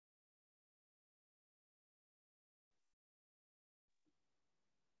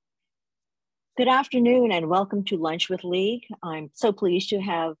Good afternoon and welcome to Lunch with League. I'm so pleased to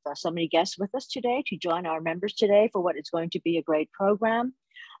have so many guests with us today to join our members today for what is going to be a great program.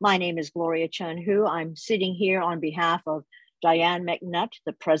 My name is Gloria Chun-Hu. I'm sitting here on behalf of Diane McNutt,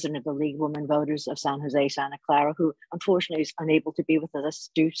 the president of the League of Women Voters of San Jose, Santa Clara, who unfortunately is unable to be with us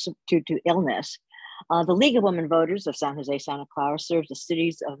due to illness. The League of Women Voters of San Jose, Santa Clara serves the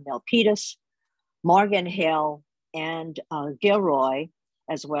cities of Milpitas, Morgan Hill, and Gilroy,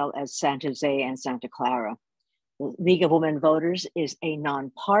 as well as San Jose and Santa Clara. The League of Women Voters is a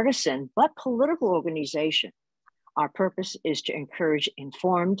nonpartisan but political organization. Our purpose is to encourage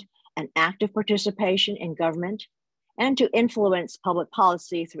informed and active participation in government and to influence public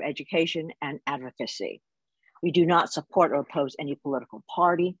policy through education and advocacy. We do not support or oppose any political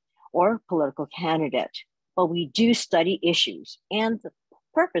party or political candidate, but we do study issues, and the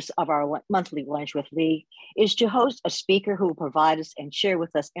purpose of our monthly Lunch with League is to host a speaker who will provide us and share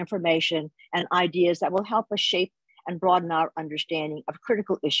with us information and ideas that will help us shape and broaden our understanding of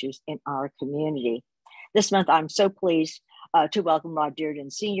critical issues in our community. This month, I'm so pleased to welcome Rod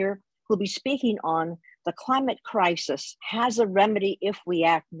Diridon Sr., who will be speaking on the climate crisis has a remedy if we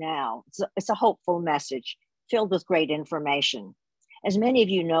act now. It's a hopeful message filled with great information. As many of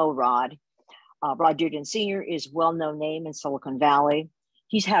you know, Rod Diridon Sr. is a well-known name in Silicon Valley.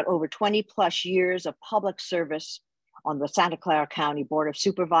 He's had over 20 plus years of public service on the Santa Clara County Board of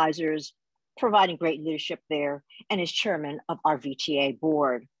Supervisors, providing great leadership there, and is chairman of our VTA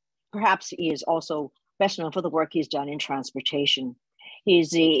board. Perhaps he is also best known for the work he's done in transportation. He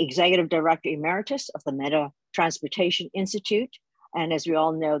is the executive director emeritus of the Meta Transportation Institute, and as we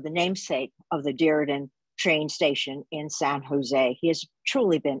all know, the namesake of the Diridon train station in San Jose. He has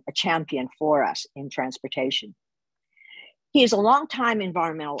truly been a champion for us in transportation. He is a longtime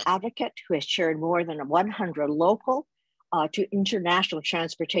environmental advocate who has chaired more than 100 local to international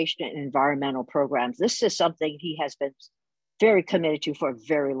transportation and environmental programs. This is something he has been very committed to for a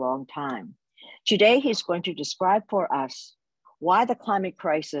very long time. Today, he's going to describe for us why the climate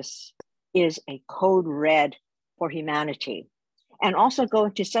crisis is a code red for humanity, and also go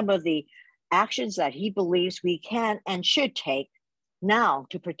into some of the actions that he believes we can and should take now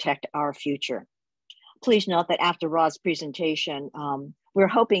to protect our future. Please note that after Rod's presentation, we're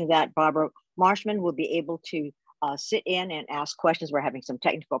hoping that Barbara Marshman will be able to sit in and ask questions. We're having some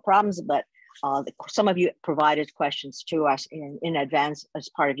technical problems, but some of you provided questions to us in advance as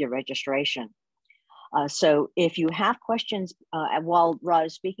part of your registration. So if you have questions while Rod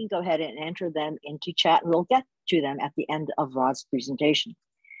is speaking, go ahead and enter them into chat, and we'll get to them at the end of Rod's presentation.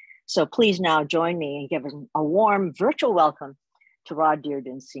 So please now join me and give us a warm virtual welcome to Rod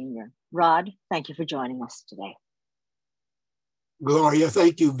Diridon Sr. Rod, thank you for joining us today. Gloria,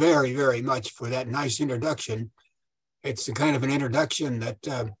 thank you very, very much for that nice introduction. It's the kind of an introduction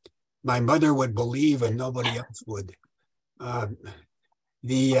that my mother would believe and nobody else would. Let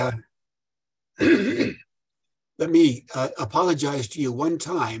me apologize to you. One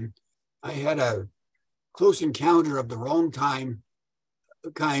time, I had a close encounter of the wrong kind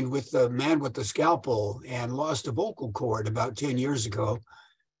with the man with the scalpel and lost a vocal cord about 10 years ago.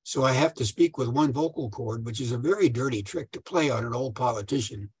 So I have to speak with one vocal cord, which is a very dirty trick to play on an old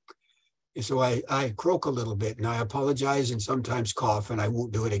politician. And so I croak a little bit, and I apologize and sometimes cough, and I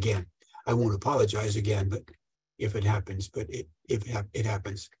won't do it again. I won't apologize again, but if it happens, it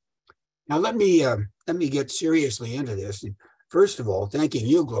happens. Now let me get seriously into this. And first of all, thanking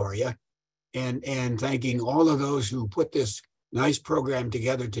you, Gloria, and thanking all of those who put this nice program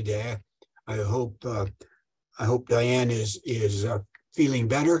together today. I hope Diane is feeling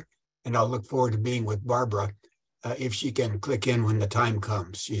better, and I'll look forward to being with Barbara if she can click in when the time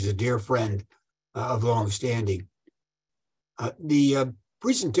comes. She's a dear friend of long standing. The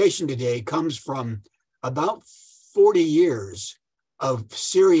presentation today comes from about 40 years of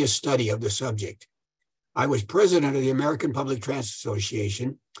serious study of the subject. I was president of the American Public Transit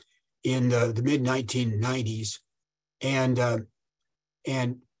Association in the mid-1990s, and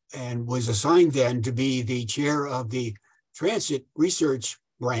was assigned then to be the chair of the transit research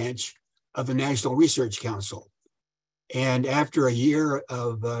branch of the National Research Council. And after a year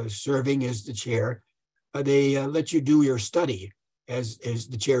of serving as the chair, they let you do your study as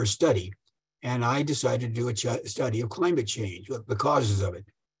the chair's study. And I decided to do a study of climate change, the causes of it.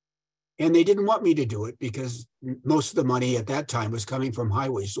 And they didn't want me to do it because most of the money at that time was coming from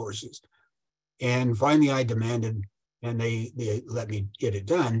highway sources. And finally I demanded, and they let me get it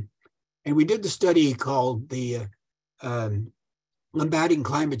done. And we did the study called the Combating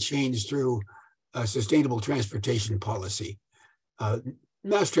Climate Change Through Sustainable Transportation Policy,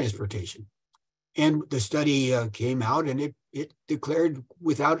 mass transportation. And the study came out, and it declared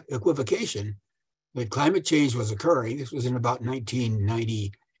without equivocation that climate change was occurring. This was in about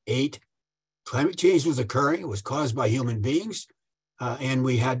 1998. Climate change was occurring. It was caused by human beings, and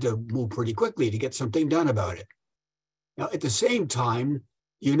we had to move pretty quickly to get something done about it. Now, at the same time,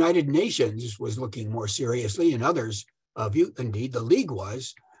 the United Nations was looking more seriously, and others of you, indeed, the League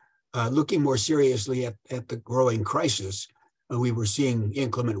was looking more seriously at the growing crisis. We were seeing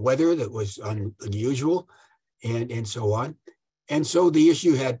inclement weather that was unusual, and so on. And so the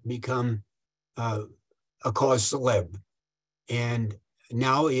issue had become a cause célèbre. And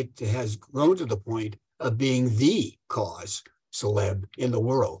now it has grown to the point of being the cause célèbre in the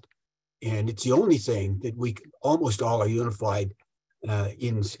world. And it's the only thing that we almost all are unified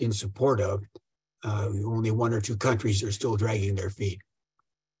in support of. Only one or two countries are still dragging their feet.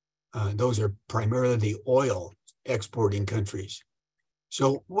 Those are primarily the oil exporting countries.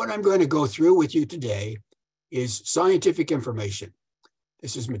 So what I'm going to go through with you today is scientific information.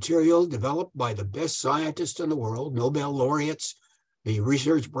 This is material developed by the best scientists in the world, Nobel laureates, the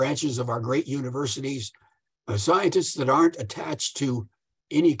research branches of our great universities, scientists that aren't attached to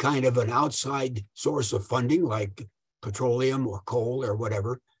any kind of an outside source of funding like petroleum or coal or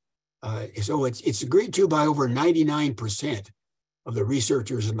whatever. So it's agreed to by over 99% of the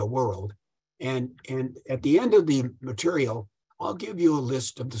researchers in the world. And at the end of the material, I'll give you a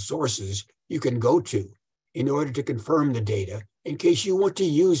list of the sources you can go to in order to confirm the data in case you want to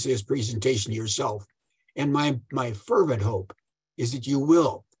use this presentation yourself. And my fervent hope is that you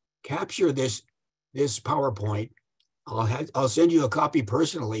will capture this PowerPoint. I'll send you a copy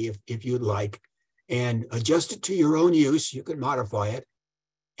personally if you'd like, and adjust it to your own use. You can modify it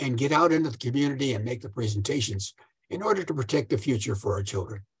and get out into the community and make the presentations in order to protect the future for our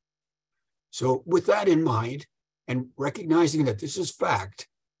children. So with that in mind, and recognizing that this is fact,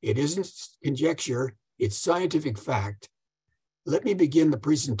 it isn't conjecture, it's scientific fact, let me begin the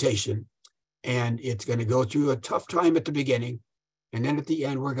presentation. And it's going to go through a tough time at the beginning. And then at the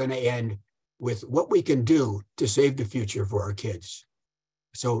end, we're going to end with what we can do to save the future for our kids.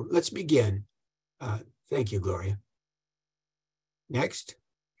 So let's begin. Thank you, Gloria. Next,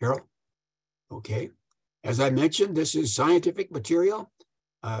 Harold. Okay. As I mentioned, this is scientific material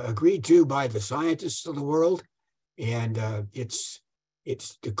agreed to by the scientists of the world, and it's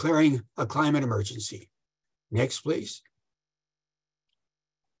declaring a climate emergency. Next, please.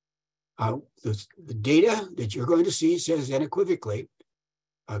 The data that you're going to see says unequivocally,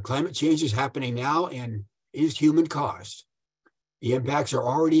 climate change is happening now and is human caused. The impacts are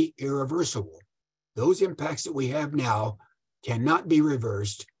already irreversible. Those impacts that we have now cannot be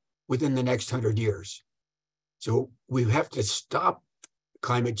reversed within the next 100 years. So we have to stop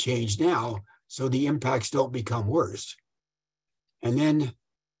climate change now so the impacts don't become worse. And then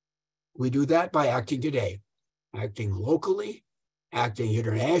we do that by acting today, acting locally, acting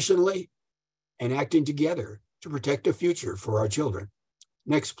internationally, and acting together to protect the future for our children.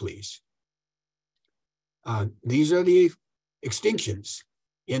 Next, please. These are the extinctions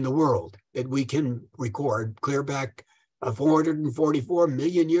in the world that we can record clear back 444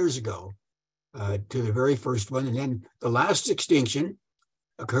 million years ago to the very first one. And then the last extinction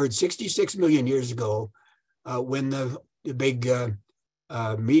occurred 66 million years ago when the big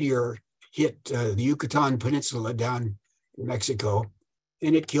meteor hit the Yucatan Peninsula down in Mexico,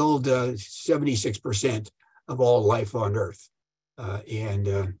 and it killed 76% of all life on Earth.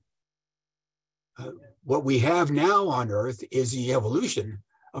 What we have now on Earth is the evolution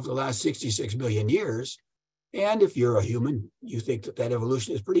of the last 66 million years. And if you're a human, you think that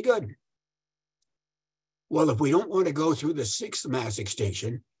evolution is pretty good. Well, if we don't want to go through the sixth mass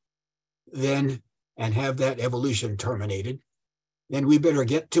extinction, then and have that evolution terminated, then we better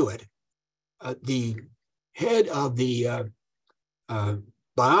get to it. The head of the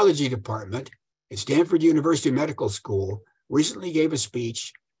biology department at Stanford University Medical School recently gave a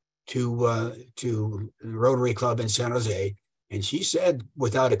speech to the Rotary Club in San Jose, and she said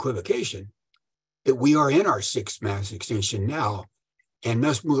without equivocation that we are in our sixth mass extinction now and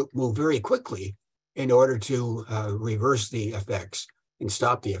must move very quickly in order to reverse the effects and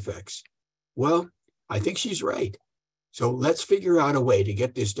stop the effects. Well, I think she's right. So let's figure out a way to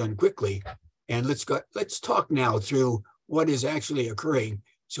get this done quickly, and let's talk now through what is actually occurring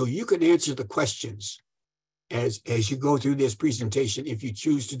so you can answer the questions as you go through this presentation if you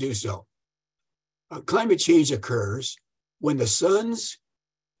choose to do so. Climate change occurs when the sun's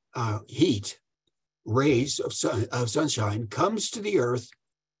heat rays of sunshine comes to the earth,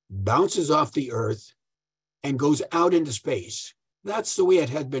 bounces off the earth, and goes out into space. That's the way it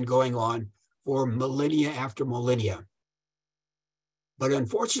had been going on for millennia after millennia. But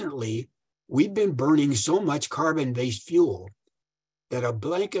unfortunately, we've been burning so much carbon-based fuel that a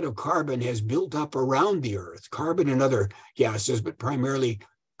blanket of carbon has built up around the Earth. Carbon and other gases, but primarily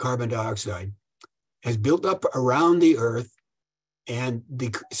carbon dioxide, has built up around the Earth, and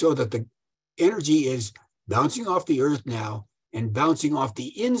so that the energy is bouncing off the Earth now and bouncing off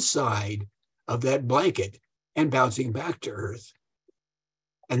the inside of that blanket and bouncing back to Earth.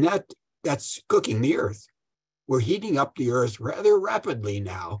 And that's cooking the Earth. We're heating up the Earth rather rapidly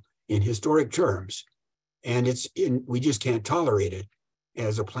now in historic terms, and we just can't tolerate it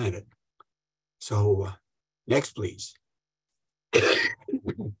as a planet. So next, please.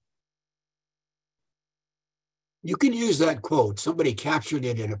 You can use that quote. Somebody captured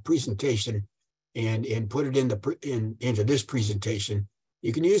it in a presentation and put it into this presentation.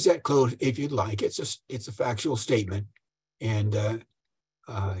 You can use that quote if you'd like. It's a factual statement, and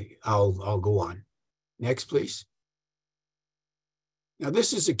I'll go on. Next, please. Now,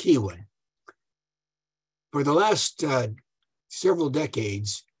 this is a key one. For the last several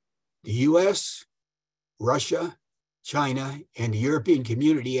decades, the US, Russia, China, and the European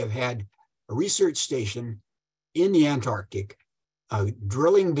community have had a research station in the Antarctic,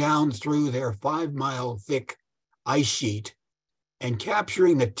 drilling down through their 5-mile thick ice sheet and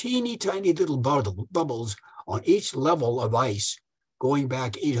capturing the teeny tiny little bubbles on each level of ice going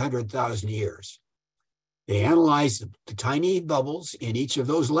back 800,000 years. They analyzed the tiny bubbles in each of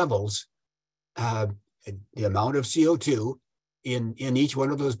those levels, the amount of CO2 in each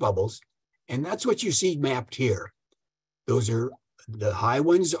one of those bubbles, and that's what you see mapped here. Those are the high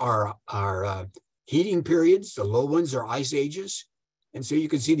ones are heating periods, the low ones are ice ages. And so you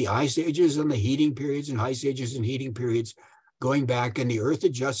can see the ice ages and the heating periods and ice ages and heating periods going back, and the Earth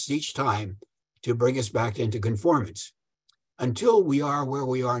adjusts each time to bring us back into conformance until we are where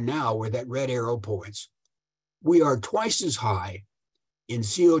we are now, where that red arrow points. We are twice as high in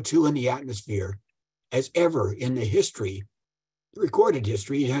CO2 in the atmosphere as ever in the history, recorded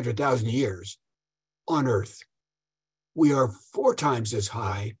history, 800,000 years on Earth. We are 4 times as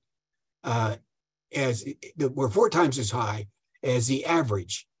high we're 4 times as high as the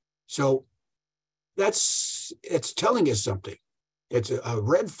average. So it's telling us something. It's a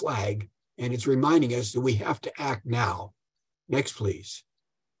red flag, and it's reminding us that we have to act now. Next, please.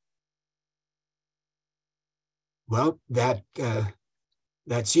 Well, that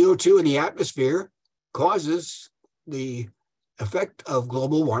CO2 in the atmosphere causes the effect of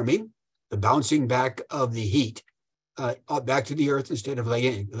global warming, the bouncing back of the heat back to the Earth instead of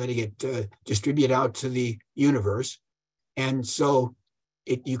letting it distribute out to the universe. And so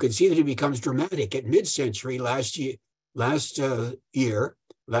you can see that it becomes dramatic at mid-century last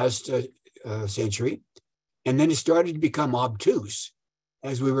century. And then it started to become obtuse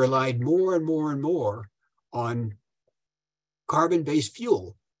as we relied more and more and more on carbon-based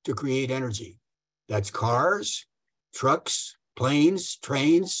fuel to create energy. That's cars, trucks, planes,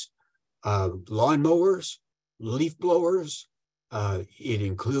 trains, lawnmowers, leaf blowers. It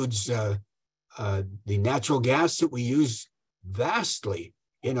includes the natural gas that we use vastly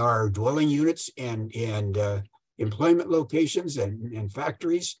in our dwelling units and employment locations and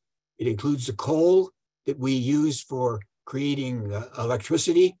factories. It includes the coal that we use for creating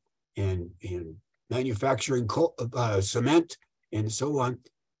electricity and manufacturing cement and so on.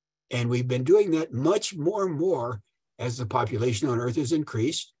 And we've been doing that much more and more as the population on Earth has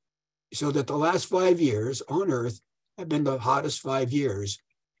increased, so that the last 5 years on Earth have been the hottest 5 years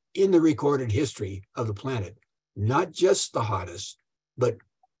in the recorded history of the planet. Not just the hottest, but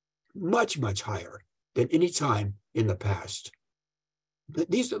much, much higher than any time in the past. But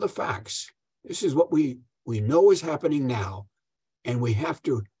these are the facts. This is what we know is happening now, and we have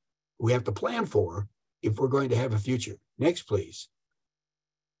to plan for if we're going to have a future. Next, please.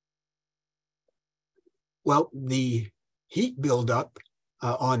 Well, the heat buildup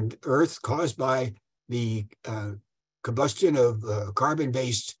on Earth caused by the combustion of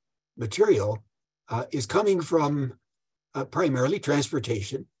carbon-based material is coming from primarily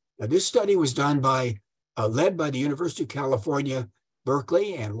transportation. Now, this study was done led by the University of California,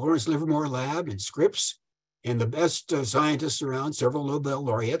 Berkeley, and Lawrence Livermore Lab and Scripps, and the best scientists around, several Nobel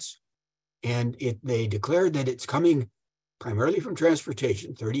laureates. And they declared that it's coming primarily from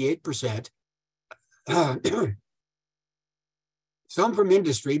transportation, 38%. Some from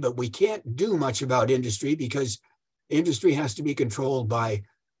industry, but we can't do much about industry because industry has to be controlled by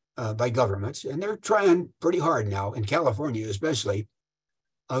governments, and they're trying pretty hard now, in California especially.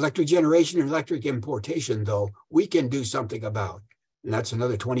 Electric generation and electric importation, though, we can do something about, and that's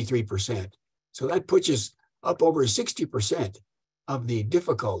another 23%. So that puts us up over 60% of the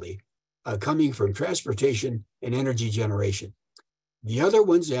difficulty coming from transportation and energy generation. The other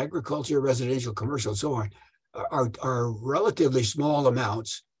ones, agriculture, residential, commercial, and so on, are relatively small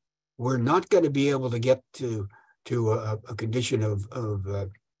amounts, we're not going to be able to get to a condition of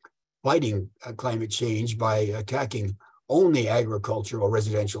fighting climate change by attacking only agricultural,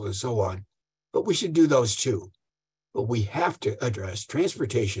 residential, and so on. But we should do those too. But we have to address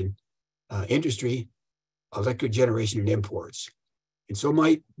transportation, industry, electric generation, and imports. And so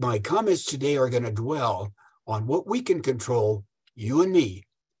my comments today are going to dwell on what we can control, you and me,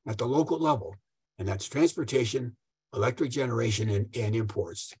 at the local level, and that's transportation, electric generation, and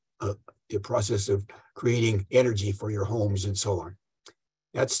imports, the process of creating energy for your homes and so on.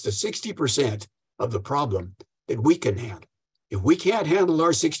 That's the 60% of the problem that we can handle. If we can't handle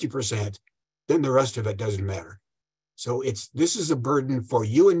our 60%, then the rest of it doesn't matter. So this is a burden for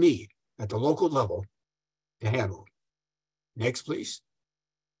you and me at the local level to handle. Next, please.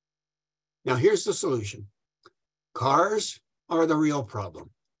 Now, here's the solution. Cars are the real problem.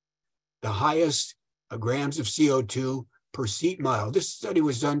 The highest grams of CO2 per seat mile. This study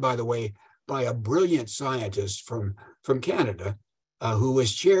was done, by the way, by a brilliant scientist from Canada, who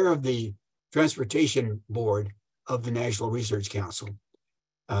was chair of the Transportation Board of the National Research Council.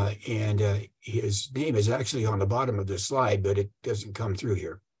 And his name is actually on the bottom of this slide, but it doesn't come through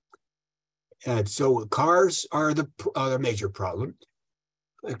here. And so cars are the major problem.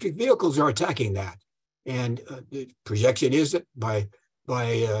 Electric vehicles are attacking that. And the projection is that by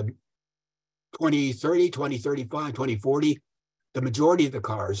 2030, 2035, 2040, the majority of the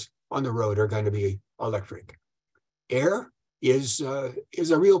cars on the road are going to be electric. Air is a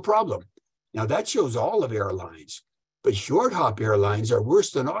real problem. Now that shows all of airlines, but short hop airlines are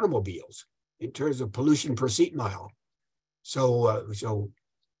worse than automobiles in terms of pollution per seat mile. So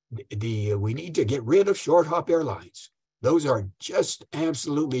we need to get rid of short hop airlines. Those are just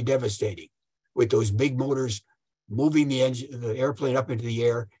absolutely devastating, with those big motors moving the airplane up into the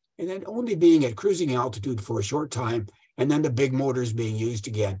air, and then only being at cruising altitude for a short time, and then the big motors being used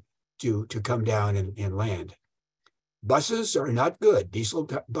again to come down and land. Buses are not good.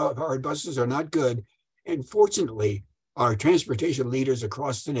 Diesel-powered buses are not good. And fortunately, our transportation leaders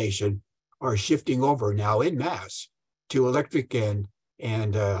across the nation are shifting over now en masse to electric and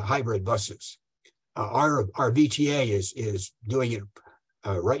hybrid buses. Our VTA is doing it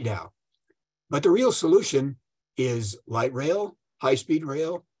right now. But the real solution is light rail, high-speed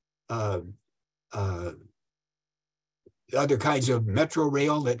rail, other kinds of metro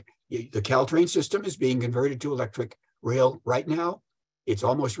rail. That the Caltrain system is being converted to electric rail right now. It's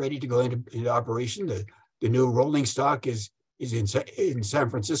almost ready to go into operation. The new rolling stock is in San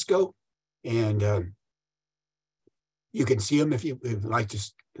Francisco, and you can see them if you'd like to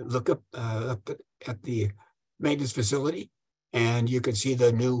look up at the maintenance facility, and you can see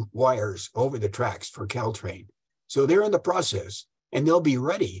the new wires over the tracks for Caltrain. So they're in the process, and they'll be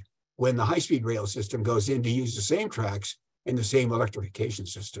ready when the high-speed rail system goes in to use the same tracks and the same electrification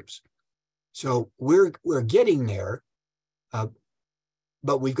systems. So we're getting there,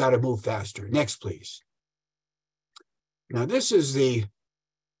 but we've got to move faster. Next, please. Now this is the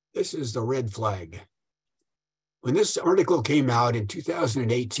red flag. When this article came out in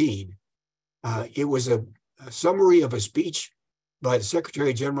 2018, it was a summary of a speech by the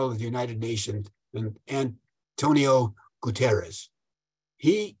Secretary General of the United Nations, António Guterres.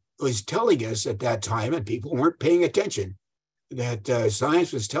 He was telling us at that time, and people weren't paying attention, that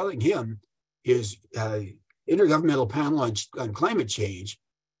science was telling him his Intergovernmental Panel on Climate Change,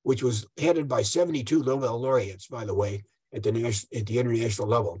 which was headed by 72 Nobel laureates, by the way, at the international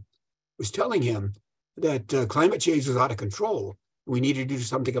level, was telling him that climate change was out of control. We needed to do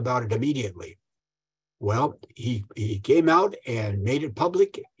something about it immediately. Well, he came out and made it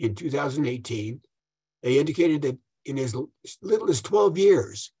public in 2018. They indicated that in as little as 12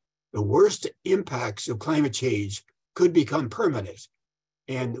 years, the worst impacts of climate change could become permanent,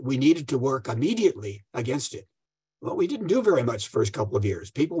 and we needed to work immediately against it. Well, we didn't do very much the first couple of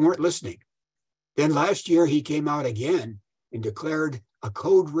years. People weren't listening. Then last year, he came out again and declared a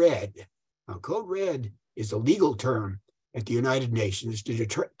code red. Now, code red is a legal term at the United Nations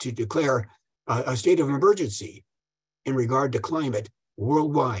to declare a state of emergency in regard to climate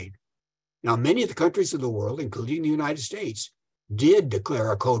worldwide. Now, many of the countries of the world, including the United States, did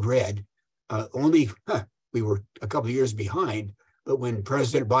declare a code red. We were a couple of years behind, but when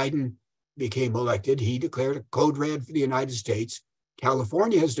President Biden became elected, he declared a code red for the United States.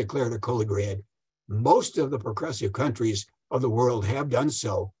 California has declared a code red. Most of the progressive countries of the world have done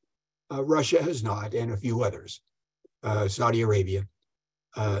so. Russia has not, and a few others, Saudi Arabia,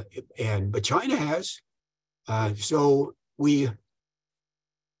 but China has. So we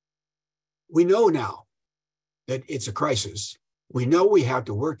know now that it's a crisis. We know we have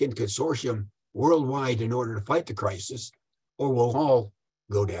to work in consortium worldwide in order to fight the crisis, or we'll all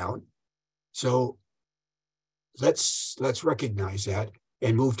go down. So let's recognize that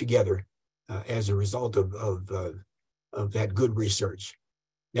and move together as a result of that good research.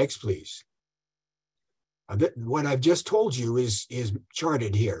 Next, please. What I've just told you is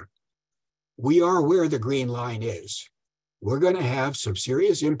charted here. We are where the green line is. We're going to have some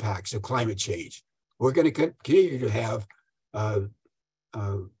serious impacts of climate change. We're going to continue to have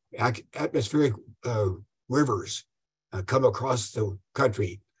atmospheric rivers come across the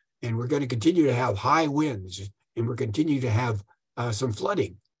country, and we're going to continue to have high winds, and we're continue to have some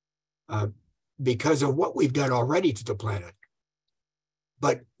flooding because of what we've done already to the planet.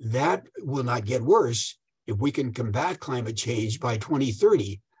 But that will not get worse if we can combat climate change by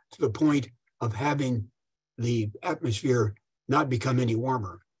 2030 to the point of having the atmosphere not become any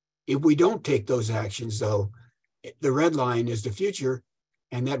warmer. If we don't take those actions, though, the red line is the future,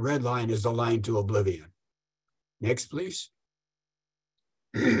 and that red line is the line to oblivion. Next, please.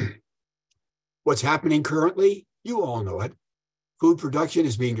 What's happening currently? You all know it. Food production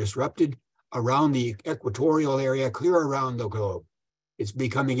is being disrupted around the equatorial area, clear around the globe. It's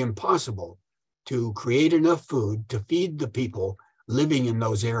becoming impossible to create enough food to feed the people living in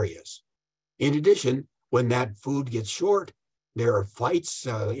those areas. In addition, when that food gets short, there are fights,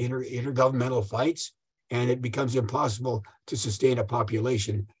 intergovernmental fights, and it becomes impossible to sustain a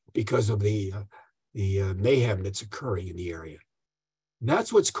population because of the mayhem that's occurring in the area. And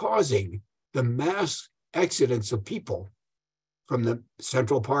that's what's causing the mass exodus of people from the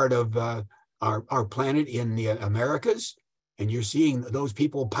central part of our planet in the Americas, and you're seeing those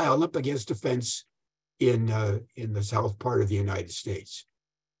people pile up against a fence in the south part of the United States.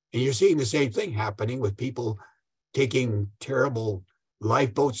 And you're seeing the same thing happening with people taking terrible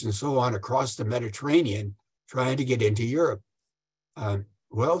lifeboats and so on across the Mediterranean, trying to get into Europe.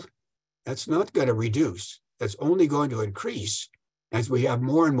 Well, that's not going to reduce. That's only going to increase as we have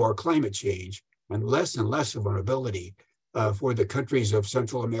more and more climate change and less of an ability for the countries of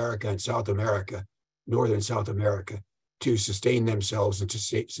Central America and South America, Northern South America, to sustain themselves and to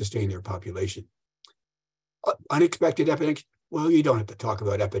sustain their population. Unexpected epidemics. Well, you don't have to talk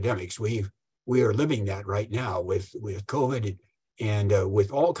about epidemics. We are living that right now with COVID and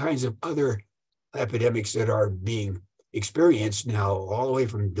with all kinds of other epidemics that are being experienced now, all the way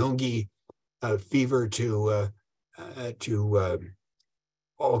from dengue fever to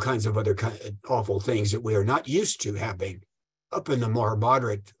all kinds of other awful things that we are not used to having up in the more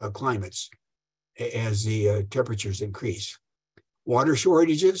moderate climates as the temperatures increase. Water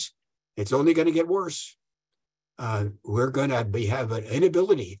shortages, it's only going to get worse. We're going to have an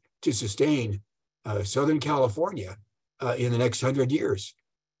inability to sustain Southern California in the next 100 years.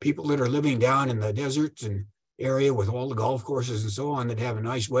 People that are living down in the deserts and area with all the golf courses and so on that have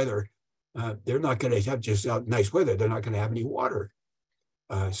nice weather, they're not going to have just nice weather. They're not going to have any water.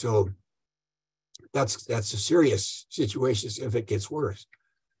 So that's a serious situation if it gets worse.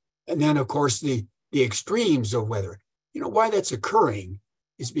 And then, of course, the extremes of weather. You know, why that's occurring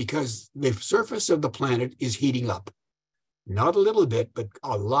is because the surface of the planet is heating up. Not a little bit, but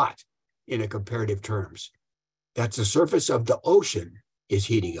a lot in a comparative terms. That's the surface of the ocean is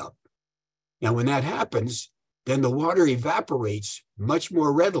heating up. Now, when that happens, then the water evaporates much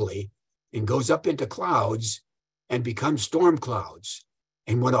more readily and goes up into clouds and becomes storm clouds.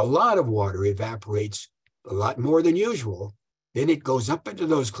 And when a lot of water evaporates, a lot more than usual, then it goes up into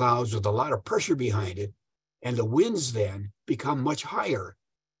those clouds with a lot of pressure behind it, and the winds then become much higher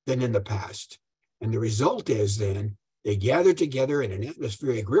than in the past. And the result is then they gather together in an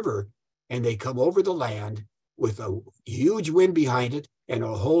atmospheric river, and they come over the land with a huge wind behind it and a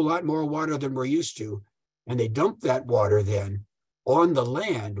whole lot more water than we're used to. And they dump that water then on the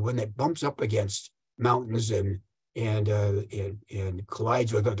land when it bumps up against mountains and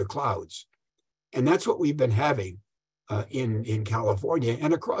collides with other clouds. And that's what we've been having in California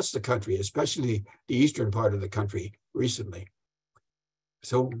and across the country, especially the eastern part of the country recently.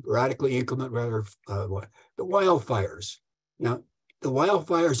 So radically inclement weather, the wildfires. Now, the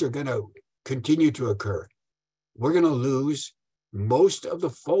wildfires are going to continue to occur. We're going to lose most of the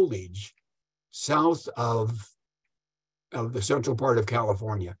foliage south of the central part of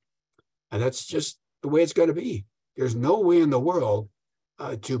California. And that's just the way it's going to be. There's no way in the world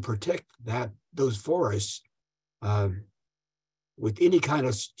to protect those forests with any kind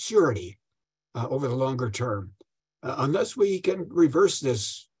of surety over the longer term, unless we can reverse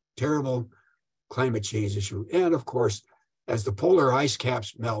this terrible climate change issue. And of course, as the polar ice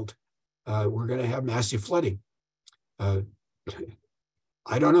caps melt, we're going to have massive flooding. I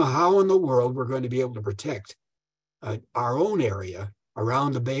don't know how in the world we're going to be able to protect our own area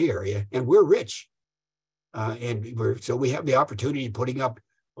around the Bay Area, and we're rich. So we have the opportunity of putting up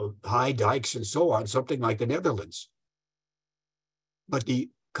high dikes and so on, something like the Netherlands. But the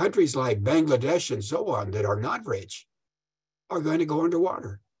countries like Bangladesh and so on that are not rich are going to go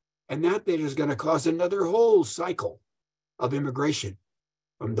underwater. And that then is going to cause another whole cycle of immigration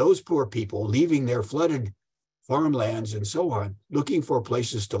from those poor people leaving their flooded farmlands and so on, looking for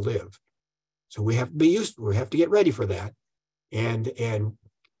places to live. So we have to we have to get ready for that. And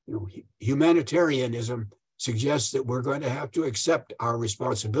humanitarianism suggests that we're going to have to accept our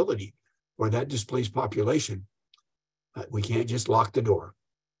responsibility for that displaced population. We can't just lock the door.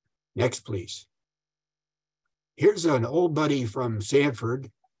 Next, please. Here's an old buddy from Sanford,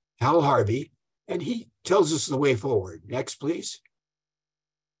 Hal Harvey, and he tells us the way forward. Next, please.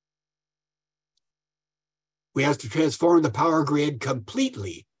 We have to transform the power grid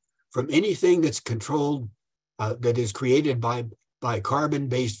completely from anything that's controlled, that is created by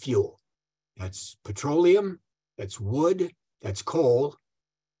carbon-based fuel. That's petroleum, that's wood, that's coal.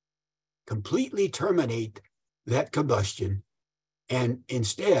 Completely terminate that combustion and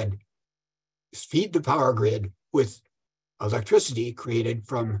instead feed the power grid with electricity created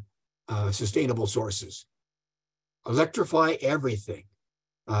from sustainable sources. Electrify everything.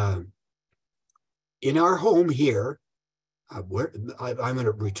 In our home here, I'm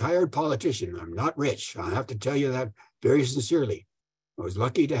a retired politician. I'm not rich. I have to tell you that very sincerely. I was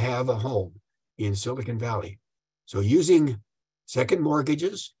lucky to have a home in Silicon Valley. So using second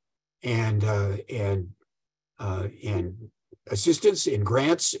mortgages and assistance in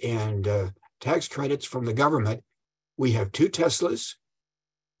grants and tax credits from the government, we have 2 Teslas,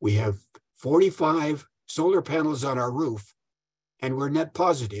 we have 45 solar panels on our roof, and we're net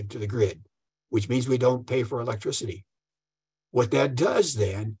positive to the grid, which means we don't pay for electricity. What that does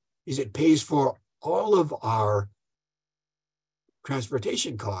then is it pays for all of our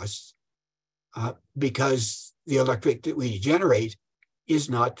transportation costs because the electric that we generate is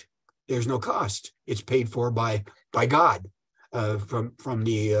not, there's no cost. It's paid for by God from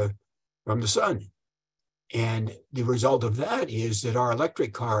the sun. And the result of that is that our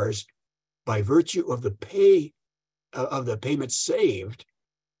electric cars, by virtue of the payments saved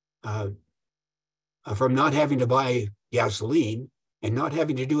from not having to buy gasoline and not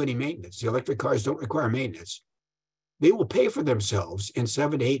having to do any maintenance, the electric cars don't require maintenance. They will pay for themselves in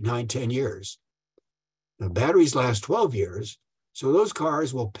 7, 8, 9, 10 years. The batteries last 12 years, so those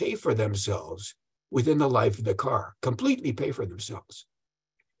cars will pay for themselves within the life of the car, completely pay for themselves.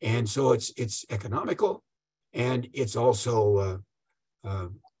 And so it's economical, and it's also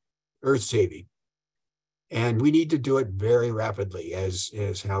earth-saving. And we need to do it very rapidly, as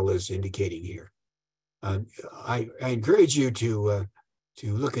Hal is indicating here. I encourage you to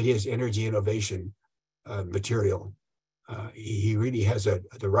look at his energy innovation material. He really has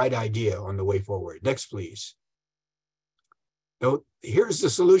the right idea on the way forward. Next, please. So here's the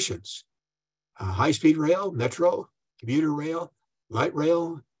solutions. High-speed rail, metro, commuter rail, light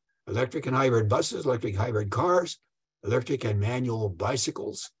rail, electric and hybrid buses, electric hybrid cars, electric and manual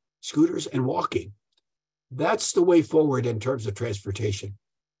bicycles, scooters, and walking. That's the way forward in terms of transportation.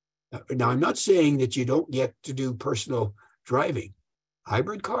 Now, I'm not saying that you don't get to do personal driving.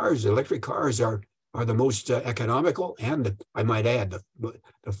 Hybrid cars, electric cars are the most economical and, I might add, the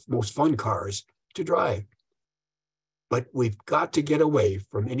most fun cars to drive. But we've got to get away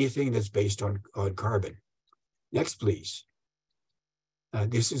from anything that's based on carbon. Next, please.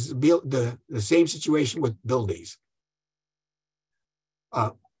 This is the same situation with buildings.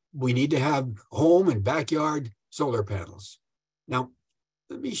 We need to have home and backyard solar panels. Now,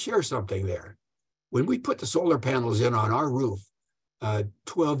 let me share something there. When we put the solar panels in on our roof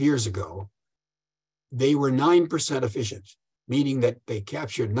 12 years ago, they were 9% efficient, meaning that they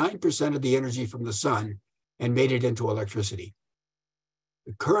captured 9% of the energy from the sun and made it into electricity.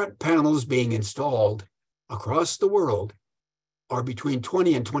 The current panels being installed across the world are between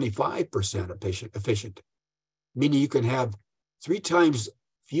 20 and 25% efficient, meaning you can have 3 times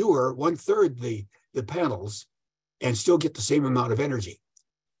fewer, 1/3 the panels, and still get the same amount of energy.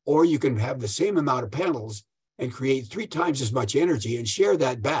 Or you can have the same amount of panels and create 3 times as much energy and share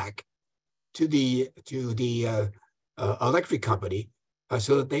that back to the electric company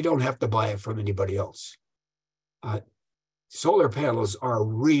so that they don't have to buy it from anybody else. Solar panels are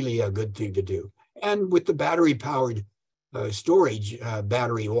really a good thing to do. And with the battery-powered storage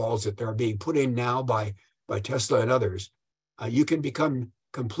battery walls that are being put in now by Tesla and others, you can become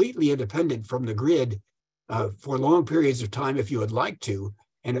completely independent from the grid for long periods of time if you would like to,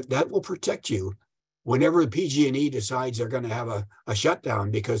 and that will protect you whenever PG&E decides they're going to have a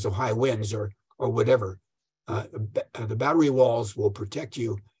shutdown because of high winds or whatever. The battery walls will protect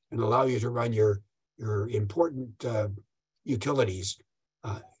you and allow you to run your important utilities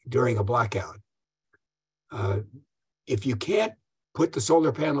during a blackout. If you can't put the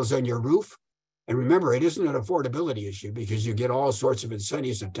solar panels on your roof, and remember, it isn't an affordability issue because you get all sorts of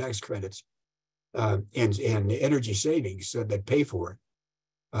incentives and tax credits and energy savings that pay for it.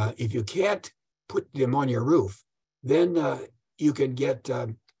 If you can't put them on your roof, then you can get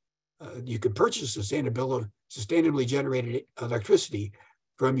you can purchase sustainably generated electricity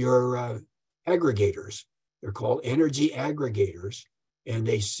from your aggregators. They're called energy aggregators, and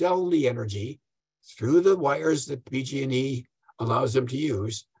they sell the energy through the wires that PG&E allows them to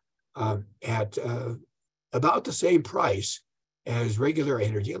use at about the same price as regular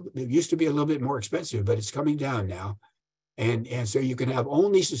energy. It used to be a little bit more expensive, but it's coming down now. And so you can have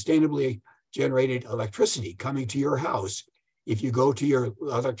only sustainably generated electricity coming to your house if you go to your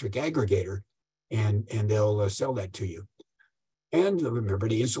electric aggregator, and they'll sell that to you. And remember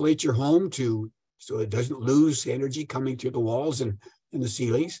to insulate your home so it doesn't lose energy coming through the walls and the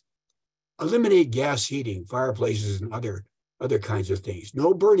ceilings. Eliminate gas heating, fireplaces, and other kinds of things.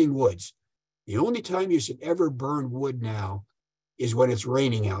 No burning woods. The only time you should ever burn wood now is when it's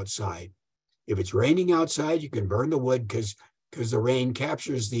raining outside. If it's raining outside, you can burn the wood because the rain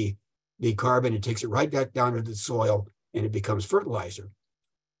captures the carbon and takes it right back down into the soil, and it becomes fertilizer.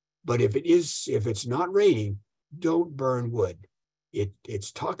 But if it's not raining, don't burn wood.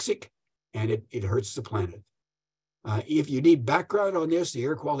 It's toxic, and it hurts the planet. If you need background on this, the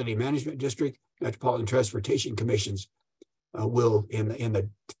Air Quality Management District, Metropolitan Transportation Commissions will, in the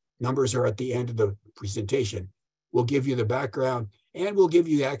numbers are at the end of the presentation, will give you the background and will give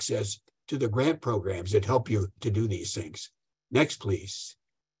you access to the grant programs that help you to do these things. Next, please.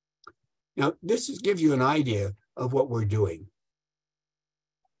 Now, this gives you an idea of what we're doing.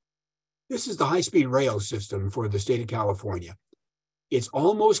 This is the high-speed rail system for the state of California. It's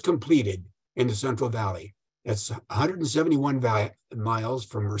almost completed in the Central Valley. That's 171 miles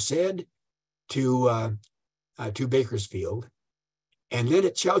from Merced to Bakersfield. And then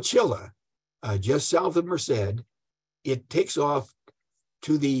at Chowchilla, just south of Merced, it takes off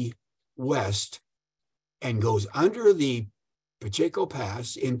to the west and goes under the Pacheco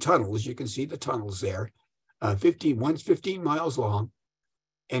Pass in tunnels. You can see the tunnels there. One's 15 miles long,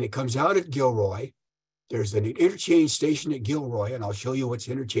 and it comes out at Gilroy. There's an interchange station at Gilroy, and I'll show you what's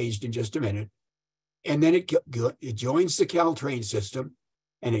interchanged in just a minute. And then it joins the Caltrain system,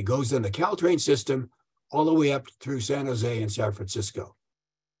 and it goes in the Caltrain system all the way up through San Jose and San Francisco.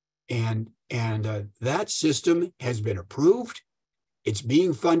 And that system has been approved. It's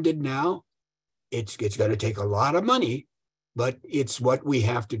being funded now. It's going to take a lot of money, but it's what we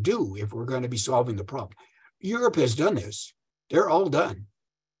have to do if we're going to be solving the problem. Europe has done this. They're all done.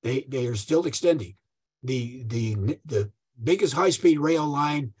 They are still extending. The biggest high-speed rail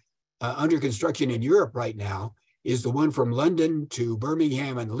line under construction in Europe right now is the one from London to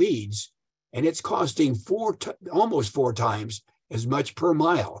Birmingham and Leeds, and it's costing almost 4 times as much per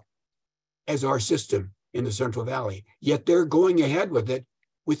mile as our system in the Central Valley. Yet they're going ahead with it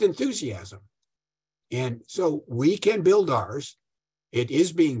with enthusiasm. And so we can build ours. It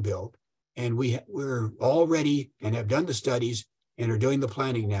is being built, and we're all ready and have done the studies and are doing the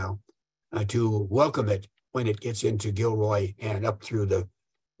planning now to welcome it when it gets into Gilroy and up through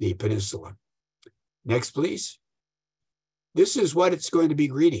the peninsula. Next, please. This is what it's going to be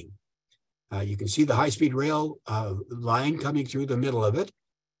greeting. You can see the high-speed rail line coming through the middle of it.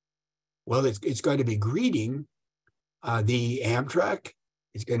 Well, it's going to be greeting the Amtrak.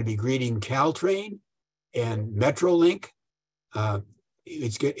 It's going to be greeting Caltrain and Metrolink.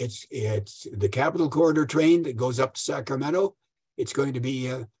 It's the Capital Corridor train that goes up to Sacramento. It's going to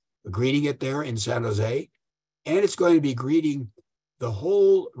be greeting it there in San Jose. And it's going to be greeting the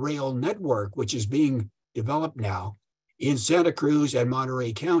whole rail network, which is being developed now in Santa Cruz and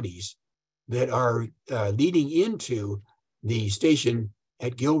Monterey counties that are leading into the station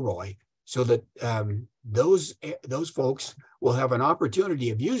at Gilroy, so that those folks will have an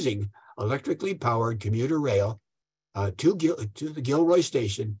opportunity of using electrically powered commuter rail to the Gilroy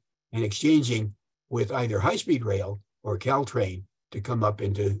station and exchanging with either high-speed rail or Caltrain to come up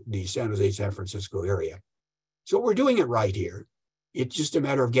into the San Jose, San Francisco area. So we're doing it right here. It's just a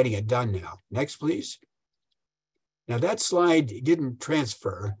matter of getting it done now. Next, please. Now that slide didn't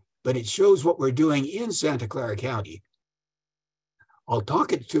transfer, but it shows what we're doing in Santa Clara County. I'll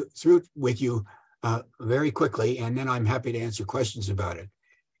talk it through with you very quickly, and then I'm happy to answer questions about it.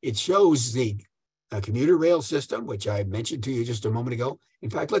 It shows the commuter rail system, which I mentioned to you just a moment ago. In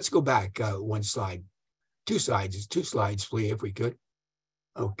fact, let's go back one slide. 2 slides, please, if we could.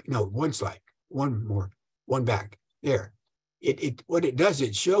 Oh, no, one slide. One one back there. What it does,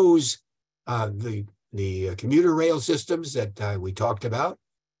 it shows the commuter rail systems that we talked about.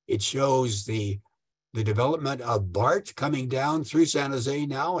 It shows the development of BART coming down through San Jose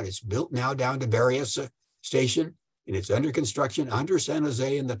now, and it's built now down to Berrios Station, and it's under construction under San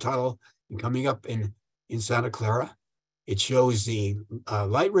Jose in the tunnel and coming up in Santa Clara. It shows the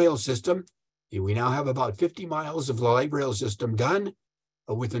light rail system. We now have about 50 miles of the light rail system done,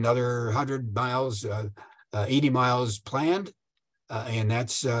 with another 100 miles, 80 miles planned, and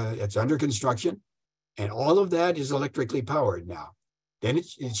that's under construction. And all of that is electrically powered now. Then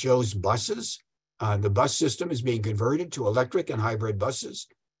it shows buses. The bus system is being converted to electric and hybrid buses.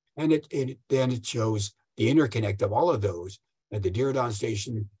 And then it shows the interconnect of all of those at the Diridon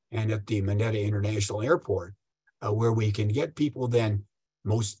station and at the Mineta International Airport, where we can get people then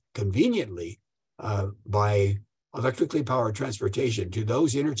most conveniently by electrically powered transportation to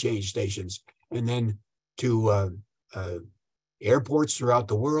those interchange stations, and then to airports throughout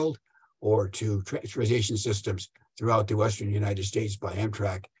the world, or to transportation systems throughout the Western United States by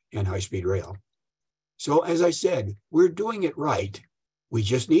Amtrak and high-speed rail. So as I said, we're doing it right. We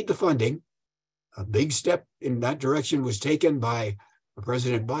just need the funding. A big step in that direction was taken by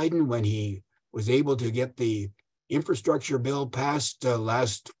President Biden when he was able to get the infrastructure bill passed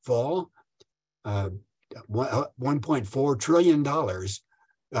last fall, $1.4 trillion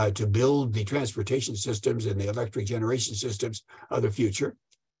to build the transportation systems and the electric generation systems of the future.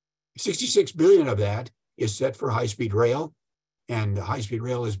 66 billion of that is set for high-speed rail, and high-speed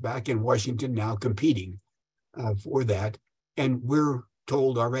rail is back in Washington now competing for that. And we're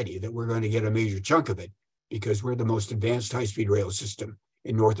told already that we're going to get a major chunk of it because we're the most advanced high-speed rail system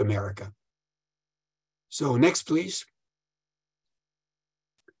in North America. So next, please.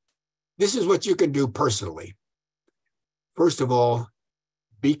 This is what you can do personally. First of all,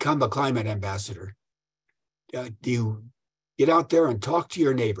 become a climate ambassador. You get out there and talk to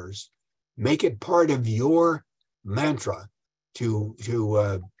your neighbors. Make it part of your mantra to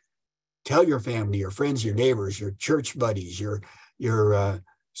tell your family, your friends, your neighbors, your church buddies, your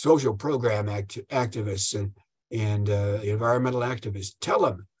social program activists and environmental activists. Tell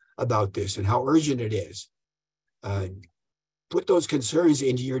them about this and how urgent it is. Put those concerns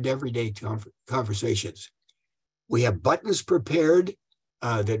into your everyday conversations. We have buttons prepared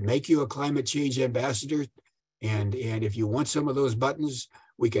that make you a climate change ambassador. And if you want some of those buttons,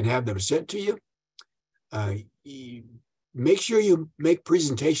 we can have them sent to you. Make sure you make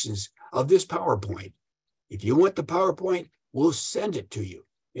presentations of this PowerPoint. If you want the PowerPoint, we'll send it to you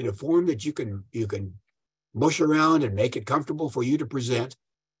in a form that you can mush around and make it comfortable for you to present.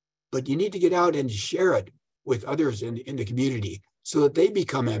 But you need to get out and share it with others in the community so that they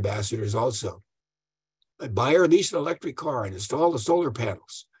become ambassadors also. Buy or lease an electric car and install the solar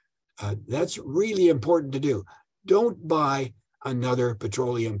panels. That's really important to do. Don't buy another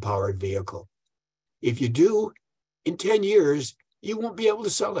petroleum-powered vehicle. If you do, in 10 years, you won't be able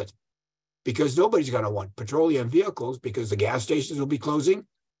to sell it because nobody's going to want petroleum vehicles because the gas stations will be closing,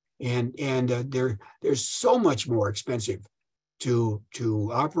 and they're so much more expensive to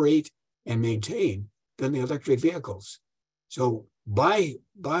operate and maintain than the electric vehicles. So buy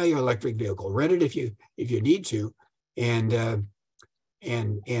an electric vehicle, rent it if you need to, and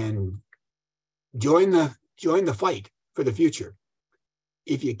join the fight for the future.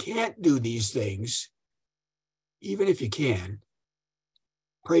 If you can't do these things, even if you can,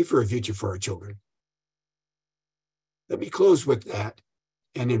 pray for a future for our children. Let me close with that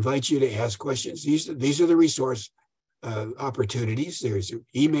and invite you to ask questions. These are the resource opportunities. There's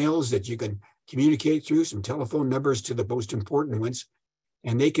emails that you can communicate through, some telephone numbers to the most important ones,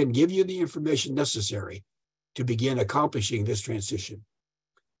 and they can give you the information necessary to begin accomplishing this transition.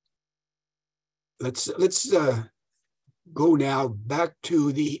 Let's go now back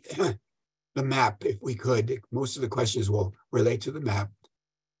to the map, if we could. Most of the questions will relate to the map.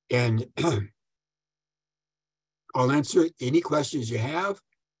 And I'll answer any questions you have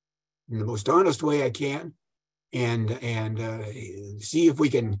in the most honest way I can, and see if we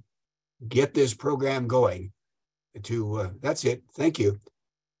can get this program going. That's it. Thank you.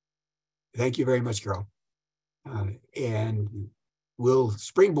 Thank you very much, Carol. And we'll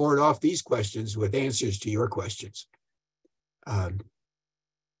springboard off these questions with answers to your questions.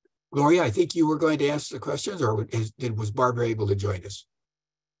 Gloria, I think you were going to ask the questions, or was Barbara able to join us?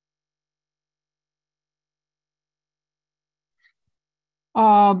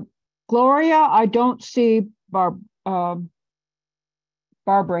 Gloria, I don't see Barbara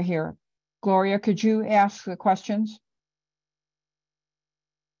here. Gloria, could you ask the questions?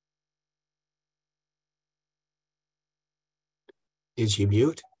 Is she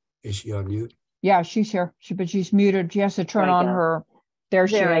mute? Is she on mute? Yeah, she's here. But she's muted. She has to turn on her. There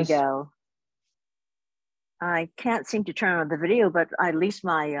she is. There I go. I can't seem to turn on the video, but at least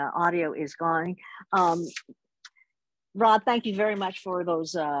my audio is going. Rod, thank you very much for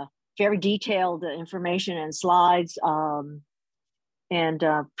those very detailed information and slides. And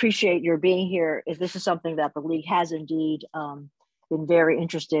appreciate your being here. If this is something that the League has indeed been very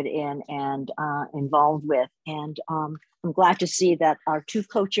interested in and involved with. And I'm glad to see that our two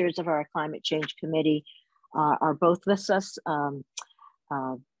co-chairs of our climate change committee are both with us,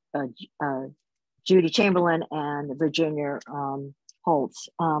 Judy Chamberlain and Virginia Holtz.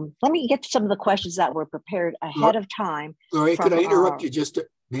 Let me get to some of the questions that were prepared ahead of time. Lori, could I interrupt you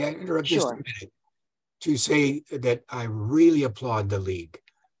may I interrupt sure. just a minute to say that I really applaud the League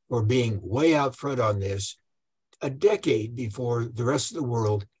for being way out front on this a decade before the rest of the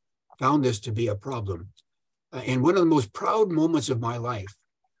world found this to be a problem. And one of the most proud moments of my life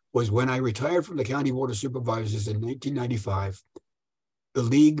was when I retired from the County Board of Supervisors in 1995. The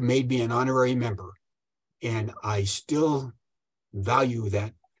League made me an honorary member, and I still value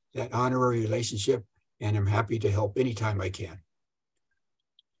that honorary relationship, and I'm happy to help anytime I can.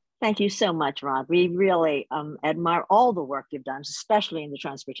 Thank you so much, Rod. We really admire all the work you've done, especially in the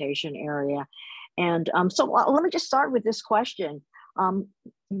transportation area. And so let me just start with this question.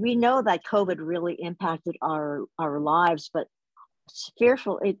 We know that COVID really impacted our lives, but it's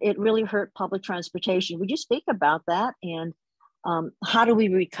fearful. It really hurt public transportation. Would you speak about that? And how do we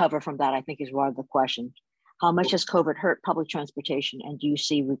recover from that, I think is one of the questions. How much has COVID hurt public transportation, and do you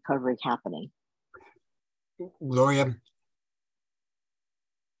see recovery happening? Gloria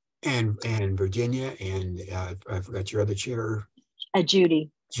and Virginia, and I forgot your other chair. Judy.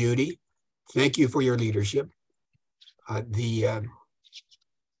 Judy, thank you for your leadership.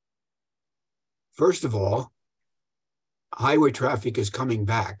 First of all, highway traffic is coming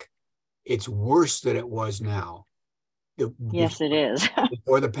back. It's worse than it was now. Yes, it is.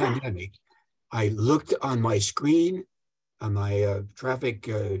 Before the pandemic, I looked on my screen, on my traffic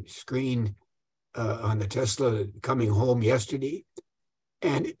screen on the Tesla coming home yesterday,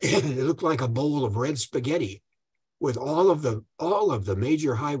 and it looked like a bowl of red spaghetti, with all of the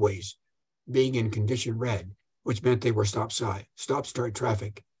major highways being in condition red, which meant they were stop-start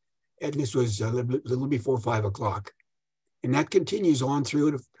traffic. And this was a little before 5 o'clock. And that continues on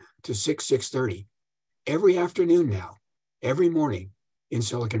through to 6:30, every afternoon now, every morning in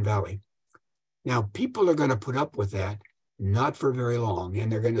Silicon Valley. Now, people are going to put up with that, not for very long,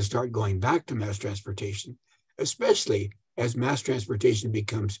 and they're going to start going back to mass transportation, especially as mass transportation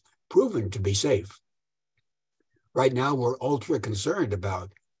becomes proven to be safe. Right now, we're ultra concerned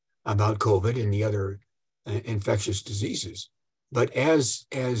about COVID and the other infectious diseases. But as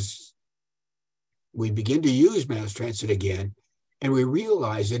we begin to use mass transit again, and we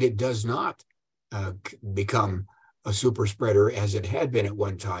realize that it does not become a super spreader as it had been at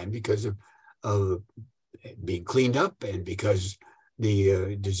one time because of being cleaned up and because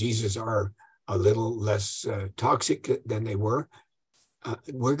the diseases are a little less toxic than they were,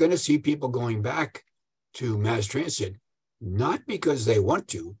 we're going to see people going back to mass transit, not because they want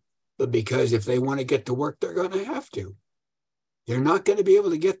to, but because if they want to get to work, they're going to have to. They're not going to be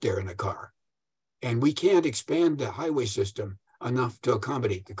able to get there in a car. And we can't expand the highway system enough to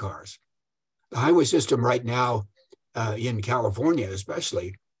accommodate the cars. The highway system right now, in California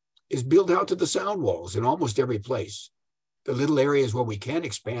especially, is built out to the sound walls in almost every place. The little areas where we can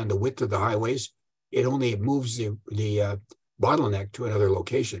expand the width of the highways, it only moves the bottleneck to another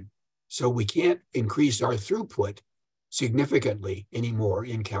location. So we can't increase our throughput significantly anymore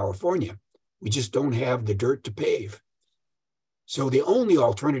in California. We just don't have the dirt to pave. So the only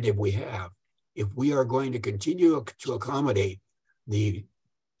alternative we have, if we are going to continue to accommodate the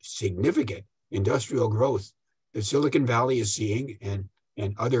significant industrial growth that Silicon Valley is seeing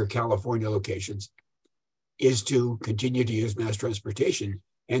and other California locations, is to continue to use mass transportation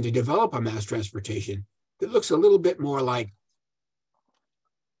and to develop a mass transportation that looks a little bit more like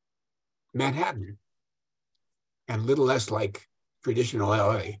Manhattan and a little less like traditional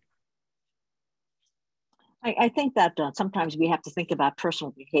LA. I think that sometimes we have to think about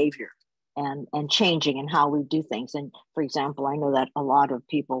personal behavior and changing and how we do things. And for example, I know that a lot of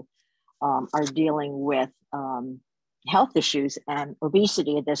people are dealing with health issues and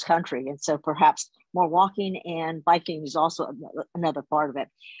obesity in this country. And so perhaps more walking and biking is also another part of it.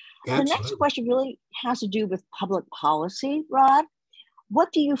 Absolutely. The next question really has to do with public policy, Rod.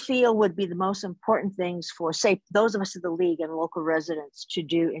 What do you feel would be the most important things for, say, those of us in the League and local residents to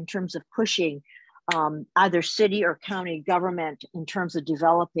do in terms of pushing either city or county government in terms of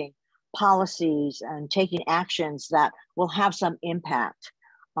developing policies and taking actions that will have some impact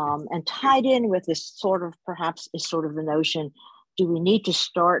And tied in with this sort of, perhaps is sort of the notion, do we need to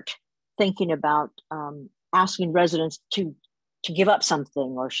start thinking about asking residents to give up something,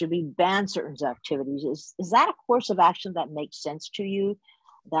 or should we ban certain activities? Is that a course of action that makes sense to you,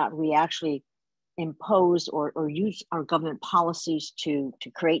 that we actually impose or use our government policies to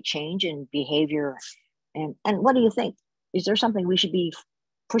create change in behavior? And what do you think? Is there something we should be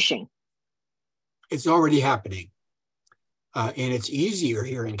pushing? It's already happening. And it's easier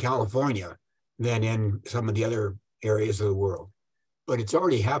here in California than in some of the other areas of the world. But it's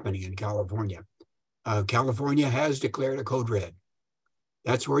already happening in California. California has declared a code red.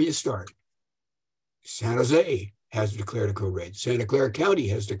 That's where you start. San Jose has declared a code red. Santa Clara County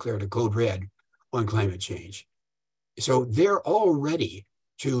has declared a code red on climate change. So they're all ready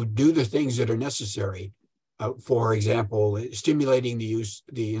to do the things that are necessary. For example, stimulating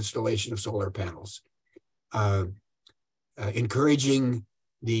the installation of solar panels, encouraging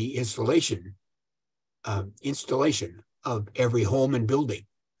the installation of every home and building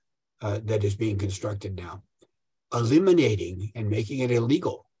that is being constructed now, eliminating and making it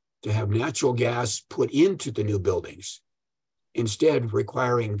illegal to have natural gas put into the new buildings, instead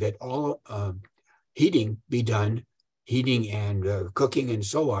requiring that all heating and cooking and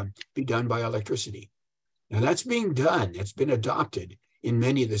so on be done by electricity. Now that's being done. It's been adopted in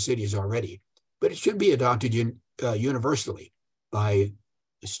many of the cities already, but it should be adopted universally by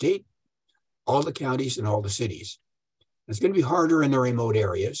the state, all the counties, and all the cities. It's going to be harder in the remote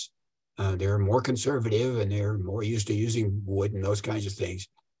areas. They're more conservative and they're more used to using wood and those kinds of things.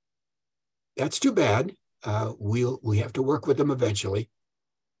 That's too bad. We have to work with them eventually,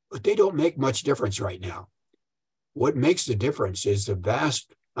 but they don't make much difference right now. What makes the difference is the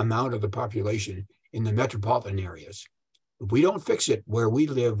vast amount of the population in the metropolitan areas. If we don't fix it where we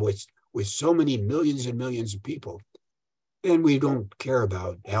live with so many millions and millions of people, then we don't care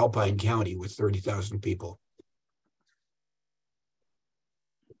about Alpine County with 30,000 people.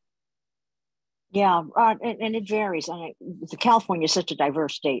 Yeah, and it varies. I mean, California is such a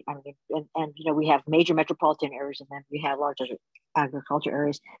diverse state. I mean, and we have major metropolitan areas, and then we have larger agriculture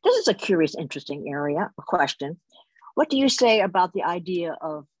areas. This is a curious, interesting question. What do you say about the idea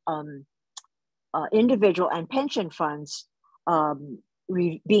of individual and pension funds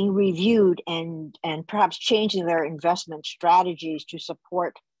being reviewed and perhaps changing their investment strategies to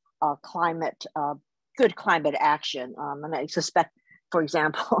support good climate action? And I suspect, for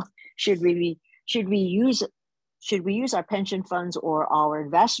example, should we use our pension funds or our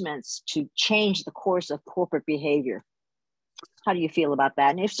investments to change the course of corporate behavior? How do you feel about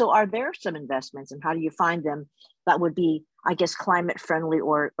that? And if so, are there some investments, and how do you find them that would be, I guess, climate friendly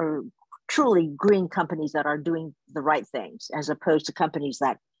or truly green companies that are doing the right things, as opposed to companies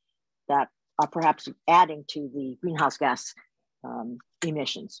that are perhaps adding to the greenhouse gas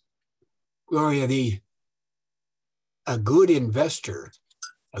emissions? Gloria, a good investor,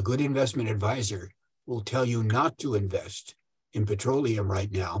 a good investment advisor will tell you not to invest in petroleum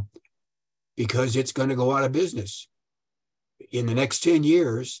right now because it's going to go out of business. In the next 10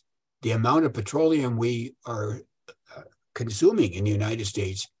 years, the amount of petroleum we are consuming in the United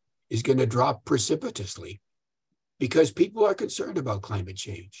States is going to drop precipitously because people are concerned about climate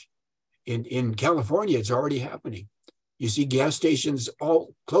change. In California, it's already happening. You see gas stations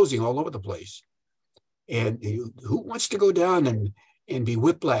all closing all over the place. And who wants to go down and be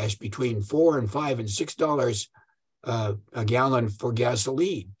whiplashed between $4 and $5 and $6 a gallon for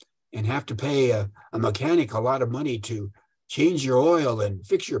gasoline and have to pay a mechanic a lot of money to change your oil and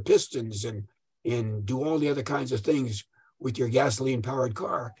fix your pistons and do all the other kinds of things with your gasoline-powered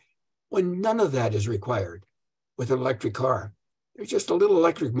car, when none of that is required with an electric car? There's just a little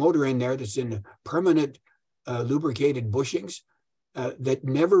electric motor in there that's in permanent lubricated bushings that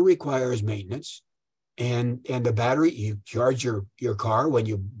never requires maintenance. And the battery, you charge your car when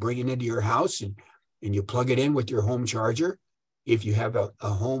you bring it into your house and you plug it in with your home charger if you have a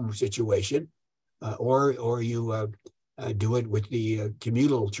home situation, or you do it with the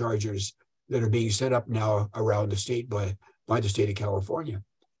communal chargers that are being set up now around the state by the state of California.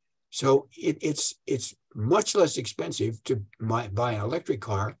 So it's much less expensive to buy an electric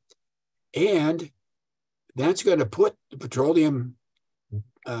car, and that's going to put the petroleum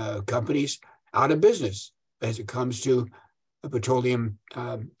companies out of business as it comes to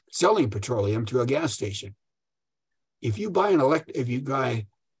selling petroleum to a gas station. If you buy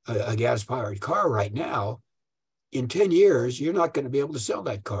a gas-powered car right now, in 10 years, you're not going to be able to sell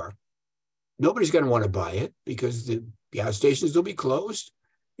that car. Nobody's going to want to buy it because the gas stations will be closed,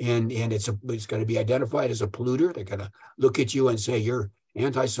 and it's going to be identified as a polluter. They're going to look at you and say you're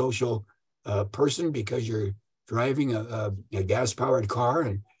antisocial person because you're driving a gas-powered car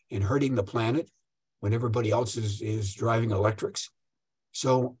and hurting the planet when everybody else is driving electrics.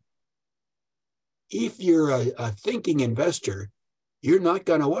 So if you're a thinking investor, you're not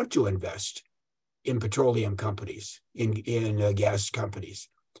going to want to invest in petroleum companies, in gas companies.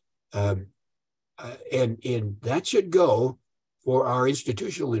 And that should go for our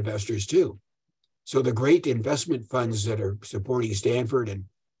institutional investors too. So the great investment funds that are supporting Stanford and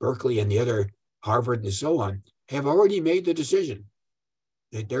Berkeley and the other Harvard and so on have already made the decision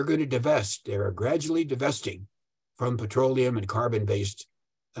that they're going to divest. They're gradually divesting from petroleum and carbon-based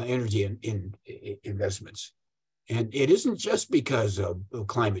energy in investments. And it isn't just because of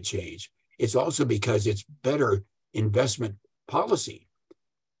climate change. It's also because it's better investment policy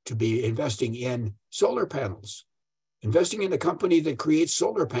to be investing in solar panels, investing in a company that creates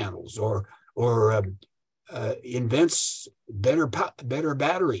solar panels or invents better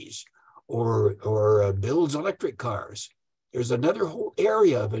batteries or builds electric cars. There's another whole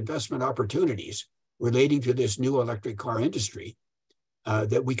area of investment opportunities relating to this new electric car industry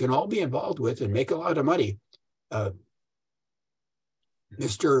that we can all be involved with and make a lot of money.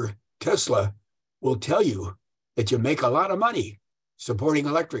 Mr. Tesla will tell you that you make a lot of money supporting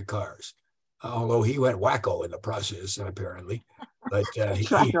electric cars, although he went wacko in the process, apparently. But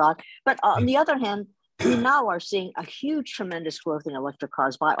But on the other hand, we now are seeing a huge, tremendous growth in electric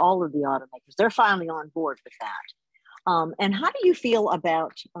cars by all of the automakers. They're finally on board with that. And how do you feel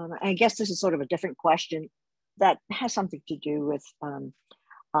about, I guess this is sort of a different question that has something to do with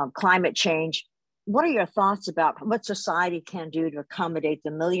climate change. What are your thoughts about what society can do to accommodate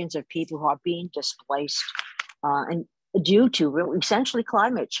the millions of people who are being displaced and due to essentially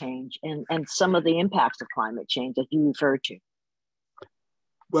climate change and some of the impacts of climate change that you referred to?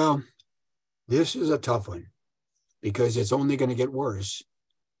 Well, this is a tough one because it's only going to get worse.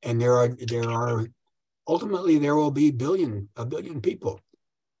 And there are ultimately there will be a billion people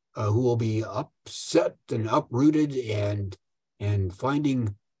who will be upset and uprooted and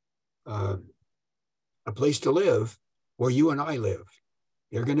finding a place to live where you and I live.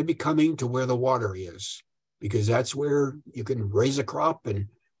 They're going to be coming to where the water is because that's where you can raise a crop and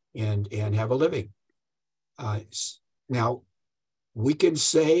have a living. Now, we can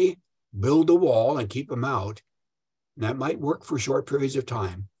say build a wall and keep them out. And that might work for short periods of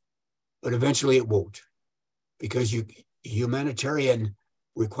time, but eventually it won't because humanitarian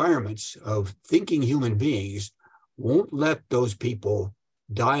requirements of thinking human beings won't let those people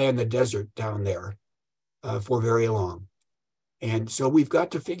die in the desert down there for very long. And so we've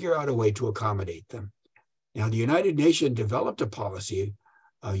got to figure out a way to accommodate them. Now, the United Nations developed a policy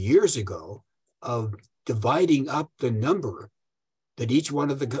years ago of dividing up the number that each one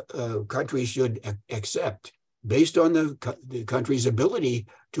of the countries should accept based on the country's ability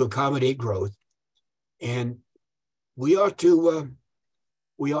to accommodate growth. And we ought to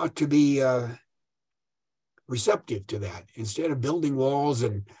be receptive to that. Instead of building walls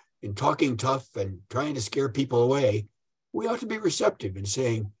and talking tough and trying to scare people away, we ought to be receptive and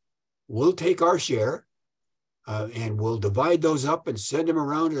saying, we'll take our share and we'll divide those up and send them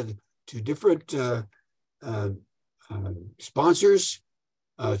around to different sponsors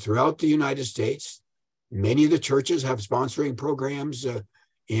throughout the United States. Many of the churches have sponsoring programs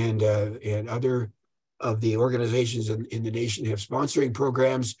and other of the organizations in the nation have sponsoring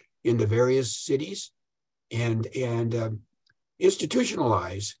programs in the various cities and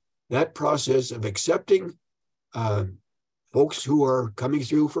institutionalize that process of accepting folks who are coming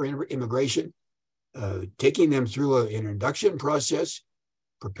through for immigration, taking them through an induction process,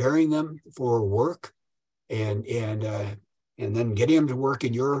 preparing them for work, and then getting them to work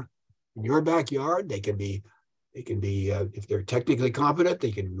in your backyard. They can be if they're technically competent,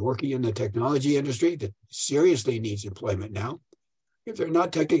 they can be working in the technology industry that seriously needs employment now. If they're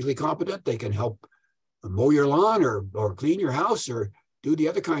not technically competent, they can help mow your lawn or clean your house or do the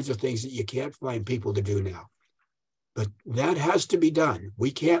other kinds of things that you can't find people to do now. But that has to be done.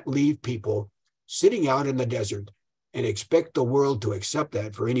 We can't leave people sitting out in the desert and expect the world to accept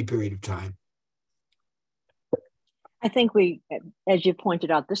that for any period of time. I think as you pointed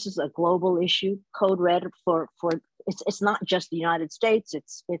out, this is a global issue. Code Red for it's not just the United States.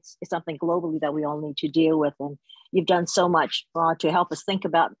 It's something globally that we all need to deal with. And you've done so much to help us think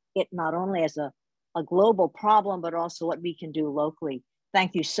about it not only as a global problem, but also what we can do locally.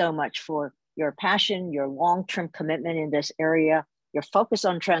 Thank you so much for your passion, your long-term commitment in this area, your focus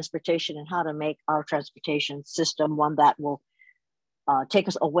on transportation and how to make our transportation system one that will take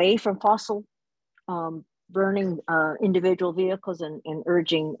us away from fossil burning individual vehicles and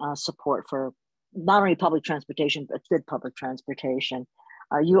urging support for not only public transportation, but good public transportation.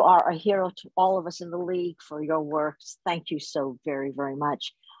 You are a hero to all of us in the League for your work. Thank you so very, very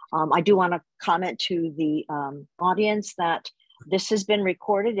much. I do want to comment to the audience that this has been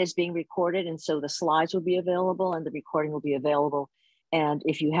recorded, is being recorded, and so the slides will be available and the recording will be available. And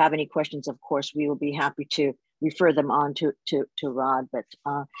if you have any questions, of course, we will be happy to refer them on to Rod. But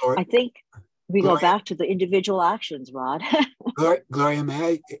I think we go back to the individual actions, Rod. Gloria,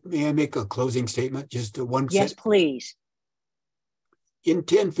 may I make a closing statement? Just one Yes, sentence? please. In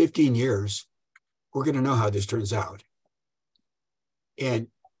 10, 15 years, we're going to know how this turns out. And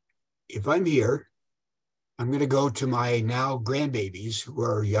if I'm here, I'm going to go to my now grandbabies who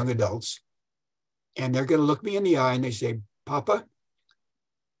are young adults, and they're going to look me in the eye and they say, Papa,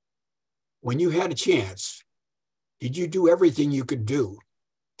 when you had a chance, did you do everything you could do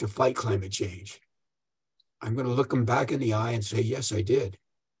to fight climate change? I'm going to look them back in the eye and say, yes, I did.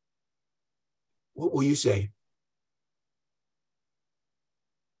 What will you say?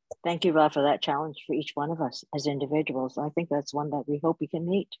 Thank you, Rod, for that challenge for each one of us as individuals. I think that's one that we hope we can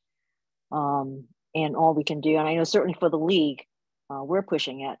meet, and all we can do. And I know certainly for the League, we're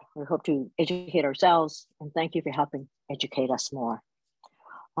pushing it. We hope to educate ourselves, and thank you for helping educate us more.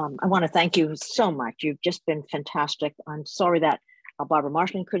 I want to thank you so much. You've just been fantastic. I'm sorry that Barbara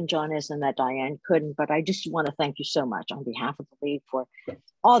Marshman couldn't join us and that Diane couldn't, but I just want to thank you so much on behalf of the League for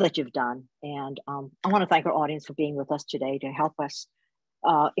all that you've done. And I want to thank our audience for being with us today to help us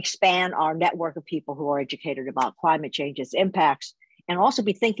expand our network of people who are educated about climate change, its impacts, and also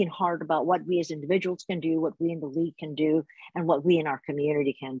be thinking hard about what we as individuals can do, what we in the League can do, and what we in our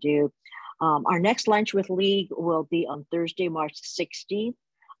community can do. Our next Lunch with League will be on Thursday, March 16th.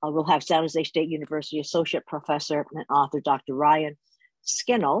 We'll have San Jose State University Associate Professor and author Dr. Ryan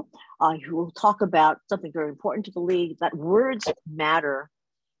Skinnell, who will talk about something very important to the League, that words matter,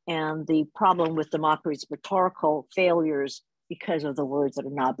 and the problem with democracy's rhetorical failures because of the words that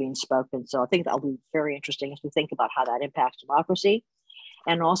are not being spoken. So I think that'll be very interesting as we think about how that impacts democracy.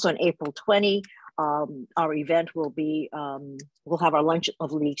 And also on April 20, our event will be, we'll have our Lunch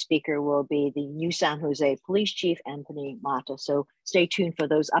of League speaker will be the new San Jose Police Chief, Anthony Mata. So stay tuned for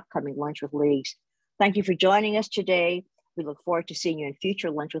those upcoming Lunch with Leagues. Thank you for joining us today. We look forward to seeing you in future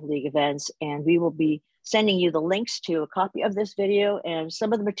Lunch with League events, and we will be sending you the links to a copy of this video and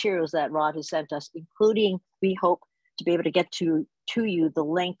some of the materials that Rod has sent us, including, we hope, to be able to get to you the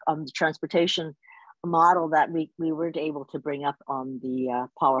link on the transportation model that we weren't able to bring up on the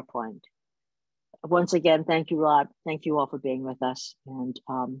PowerPoint. Once again, thank you, Rod. Thank you all for being with us, and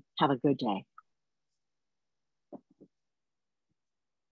have a good day.